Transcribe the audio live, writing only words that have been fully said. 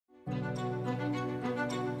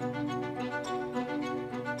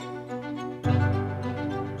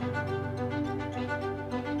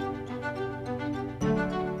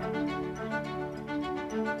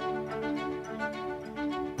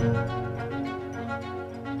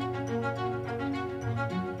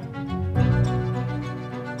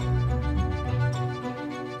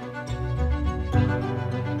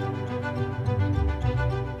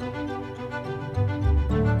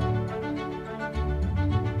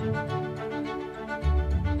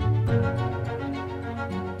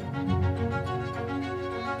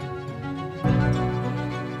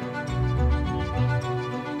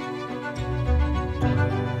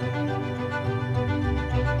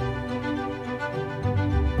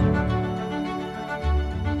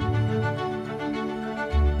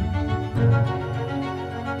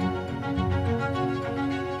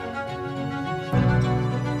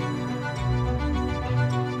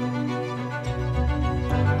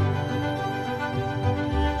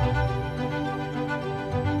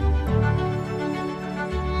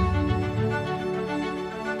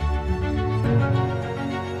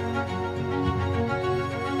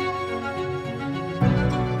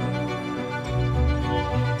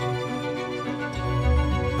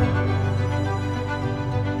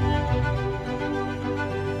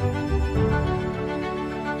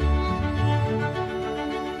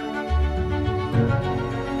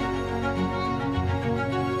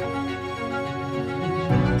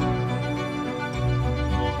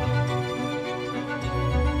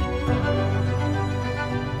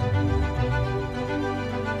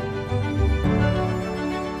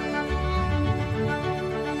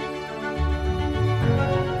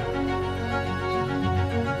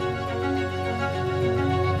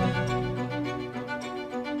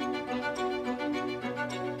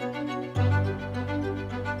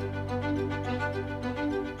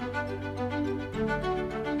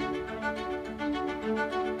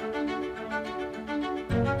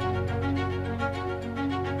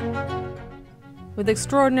With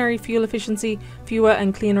extraordinary fuel efficiency, fewer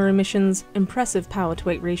and cleaner emissions, impressive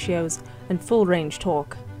power-to-weight ratios, and full-range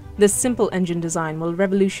torque, this simple engine design will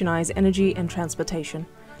revolutionize energy and transportation.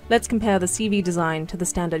 Let's compare the CV design to the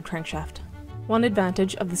standard crankshaft. One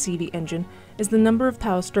advantage of the CV engine is the number of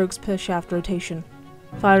power strokes per shaft rotation.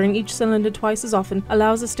 Firing each cylinder twice as often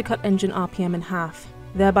allows us to cut engine RPM in half,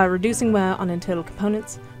 thereby reducing wear on internal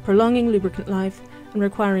components, prolonging lubricant life, and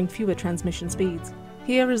requiring fewer transmission speeds.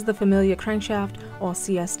 Here is the familiar crankshaft or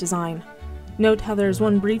CS design. Note how there is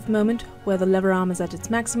one brief moment where the lever arm is at its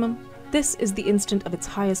maximum. This is the instant of its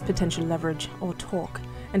highest potential leverage or torque,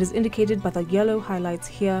 and is indicated by the yellow highlights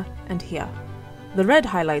here and here. The red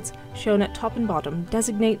highlights shown at top and bottom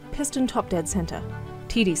designate piston top dead center,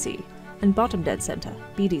 TDC, and bottom dead center,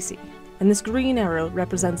 BDC, and this green arrow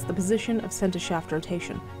represents the position of center shaft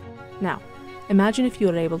rotation. Now, imagine if you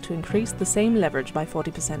are able to increase the same leverage by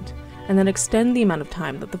 40%, and then extend the amount of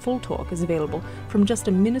time that the full torque is available from just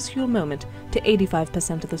a minuscule moment to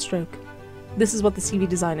 85% of the stroke. This is what the CV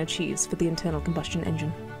design achieves for the internal combustion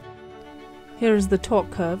engine. Here is the torque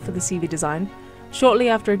curve for the CV design. Shortly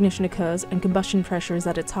after ignition occurs and combustion pressure is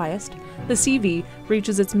at its highest, the CV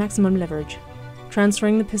reaches its maximum leverage,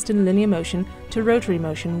 transferring the piston linear motion to rotary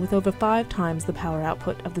motion with over 5 times the power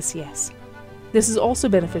output of the CS. This is also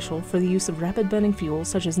beneficial for the use of rapid burning fuels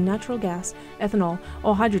such as natural gas, ethanol,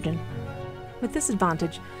 or hydrogen. With this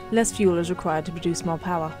advantage, less fuel is required to produce more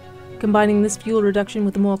power. Combining this fuel reduction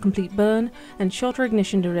with a more complete burn and shorter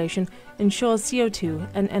ignition duration ensures CO2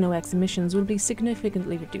 and NOx emissions will be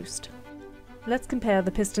significantly reduced. Let's compare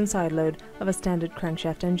the piston side load of a standard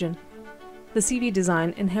crankshaft engine. The CV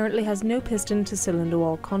design inherently has no piston to cylinder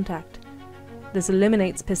wall contact. This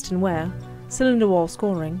eliminates piston wear, cylinder wall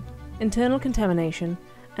scoring, internal contamination,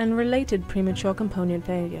 and related premature component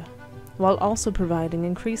failure, while also providing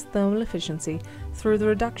increased thermal efficiency through the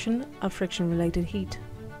reduction of friction-related heat.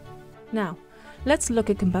 Now, let's look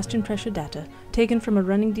at combustion pressure data taken from a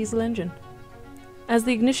running diesel engine. As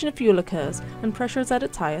the ignition of fuel occurs and pressure is at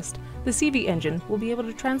its highest, the CV engine will be able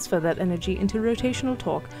to transfer that energy into rotational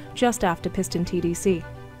torque just after piston TDC.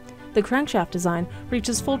 The crankshaft design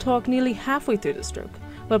reaches full torque nearly halfway through the stroke,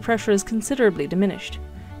 where pressure is considerably diminished.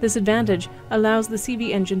 This advantage allows the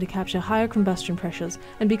CV engine to capture higher combustion pressures,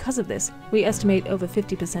 and because of this, we estimate over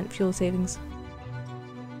 50% fuel savings.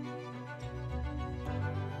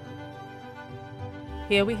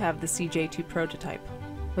 Here we have the CJ2 Prototype.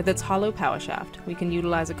 With its hollow power shaft, we can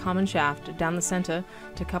utilize a common shaft down the center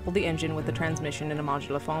to couple the engine with the transmission in a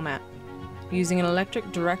modular format. Using an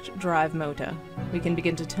electric direct drive motor, we can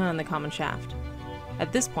begin to turn the common shaft.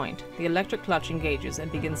 At this point, the electric clutch engages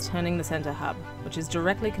and begins turning the center hub, which is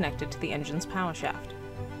directly connected to the engine's power shaft.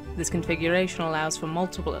 This configuration allows for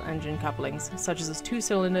multiple engine couplings, such as a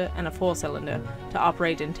 2-cylinder and a 4-cylinder, to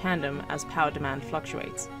operate in tandem as power demand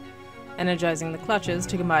fluctuates. Energizing the clutches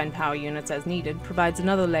to combine power units as needed provides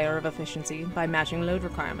another layer of efficiency by matching load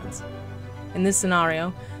requirements. In this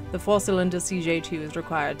scenario, the 4-cylinder CJ2 is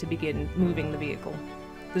required to begin moving the vehicle.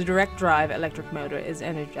 The direct drive electric motor is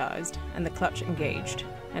energized and the clutch engaged,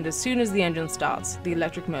 and as soon as the engine starts, the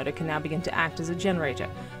electric motor can now begin to act as a generator,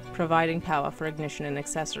 providing power for ignition and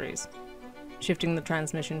accessories. Shifting the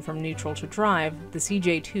transmission from neutral to drive, the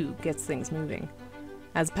CJ2 gets things moving.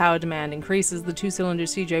 As power demand increases, the two-cylinder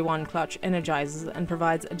CJ1 clutch energizes and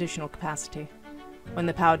provides additional capacity. When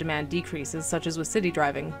the power demand decreases, such as with city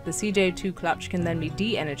driving, the CJ2 clutch can then be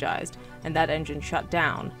de-energized and that engine shut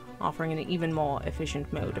down, offering an even more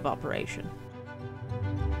efficient mode of operation.